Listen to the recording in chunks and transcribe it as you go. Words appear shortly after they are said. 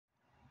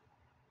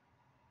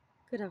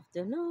Good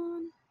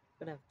afternoon.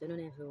 Good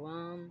afternoon,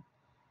 everyone,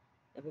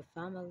 every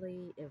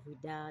family, every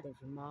dad,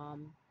 every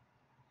mom.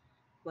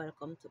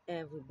 Welcome to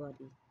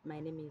everybody. My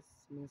name is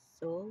Miss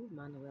Soul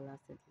Manuela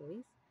St.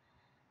 Louis,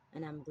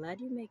 and I'm glad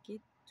you make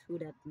it to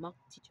that mock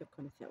teacher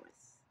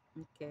conference.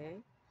 Okay,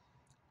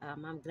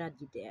 I'm glad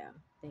you're there.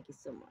 Thank you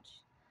so much.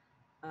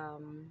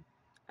 Um,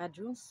 I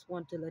just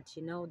want to let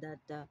you know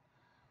that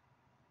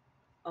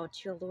our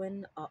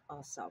children are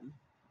awesome.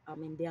 I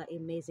mean, they are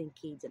amazing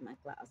kids in my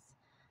class.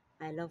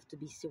 I love to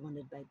be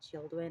surrounded by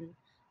children.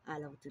 I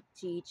love to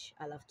teach.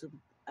 I love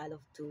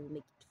to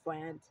make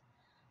friends.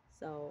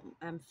 So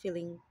I'm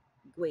feeling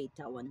great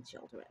around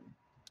children.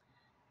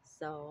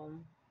 So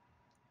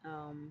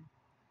um,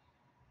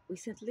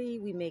 recently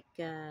we make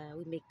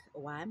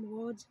rhyme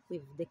words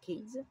with the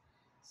kids.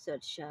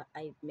 Such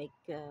I make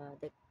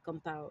the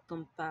compare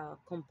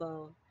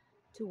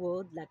two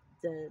words like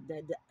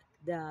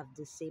they have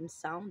the same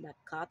sound like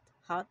cut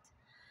hot.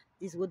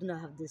 These would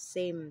not have the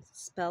same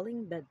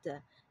spelling, but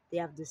they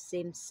have the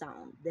same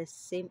sound, the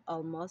same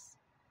almost.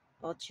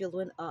 Our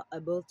children are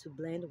able to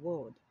blend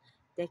word.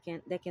 They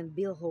can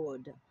build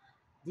word.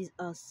 These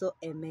are so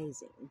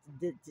amazing.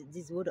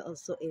 These words are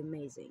so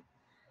amazing.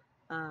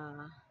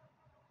 Uh,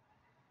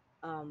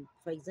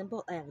 for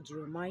example, I have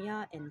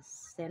Jeremiah and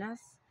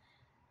Senas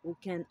who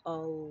can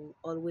all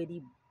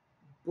already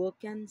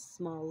broken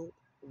small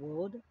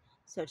word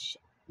such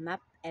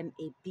map map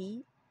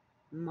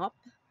mop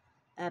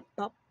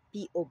pop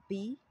pop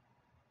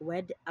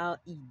red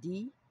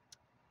red.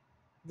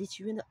 These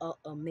children are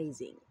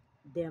amazing.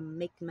 They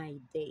make my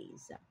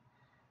days.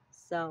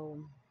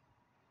 So,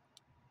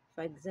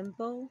 for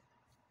example,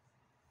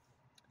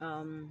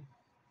 um,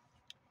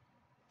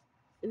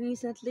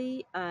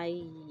 recently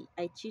I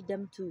teach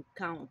them to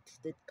count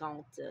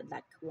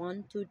like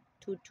one to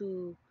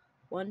 10,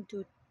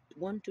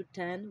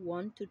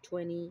 1 to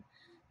 20.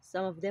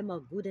 Some of them are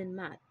good in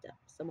math.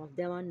 Some of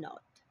them are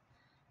not.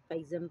 For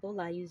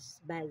example, I use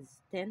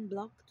base 10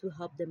 block to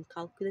help them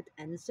calculate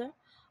answer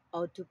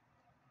or to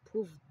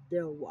prove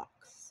their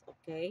works.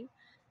 Okay.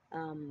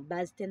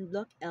 Base 10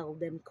 block help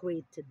them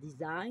create a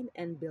design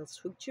and build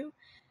structure.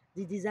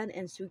 The design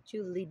and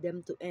structure lead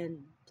them to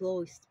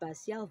employ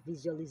spatial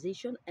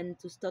visualization and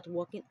to start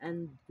working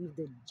and with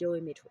the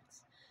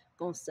geometrics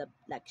concept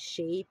like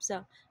shapes,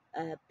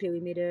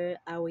 perimeter,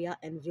 area,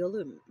 and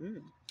volume.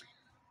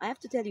 I have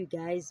to tell you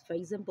guys, for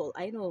example,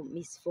 I know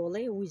Miss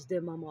Foley, who is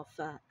the mom of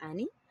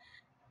Annie.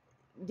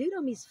 Do you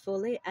know Miss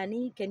Foley?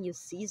 Annie can use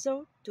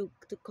scissor to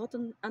cut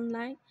on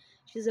online.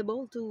 She's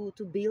able to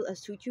build a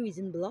structure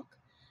using block.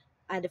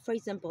 And for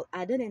example,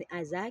 Adam and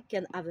Isaac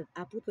can have an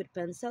apple with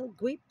pencil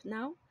grip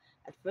now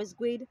at first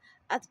grade.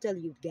 I have to tell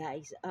you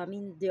guys, I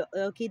mean, the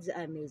kids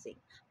are amazing.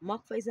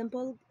 Mark, for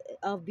example,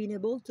 have been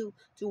able to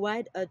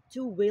ride a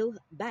two-wheel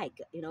bike.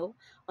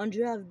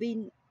 Andrea have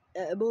been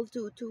able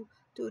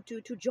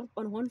to jump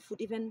on one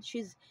foot. Even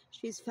she's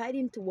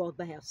fighting to walk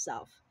by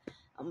herself.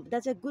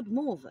 That's a good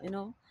move.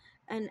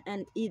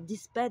 And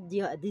despite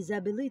their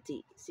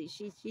disability, see,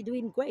 she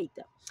doing great.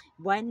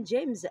 Brian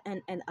James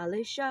and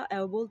Alicia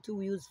are able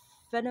to use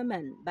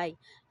phenomenon by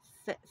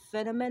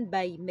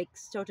make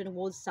certain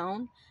words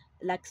sound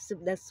like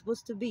they're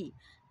supposed to be.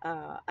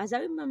 As I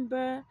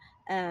remember,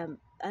 um,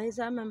 as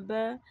I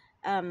remember,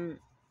 um,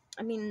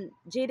 I mean,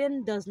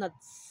 Jaden does not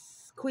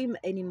scream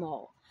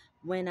anymore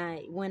when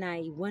I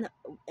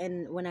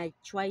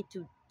try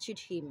to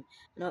teach him.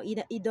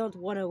 He don't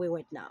run away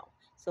right now.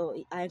 So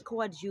I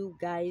encourage you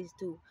guys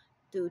to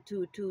feel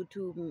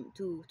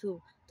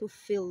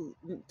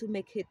to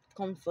make it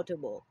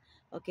comfortable.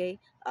 Okay,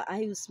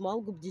 I use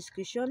small group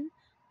discussion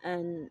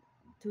and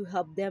to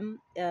help them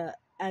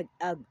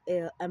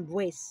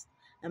embrace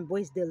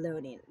the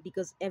learning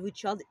because every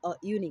child are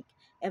unique.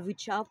 Every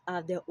child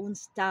have their own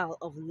style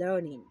of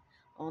learning.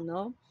 Or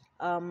no,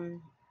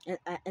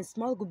 and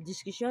small group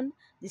discussion.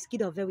 These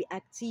kids are very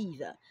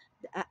active.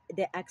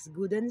 They ask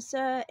good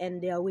answer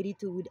and they are ready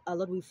to read a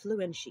lot with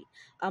fluency.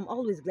 I'm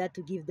always glad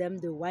to give them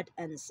the right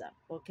answer.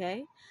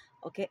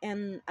 Okay,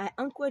 and I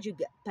encourage you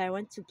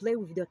parents to play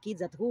with their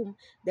kids at home.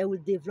 They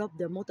will develop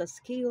the motor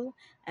skill,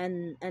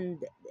 and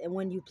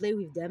when you play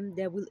with them,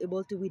 they will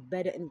able to read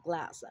better in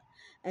class.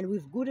 And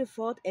with good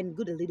effort and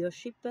good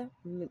leadership,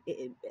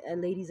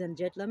 ladies and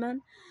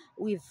gentlemen,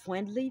 with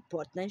friendly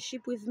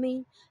partnership with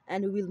me,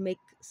 and we will make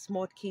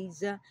smart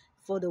kids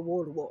for the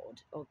whole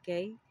world.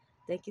 Okay,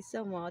 thank you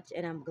so much,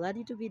 and I'm glad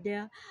you to be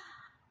there.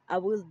 I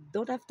will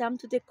don't have time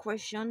to take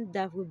question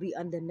that will be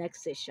on the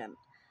next session.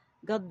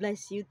 God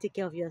bless you. Take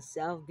care of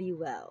yourself. Be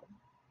well.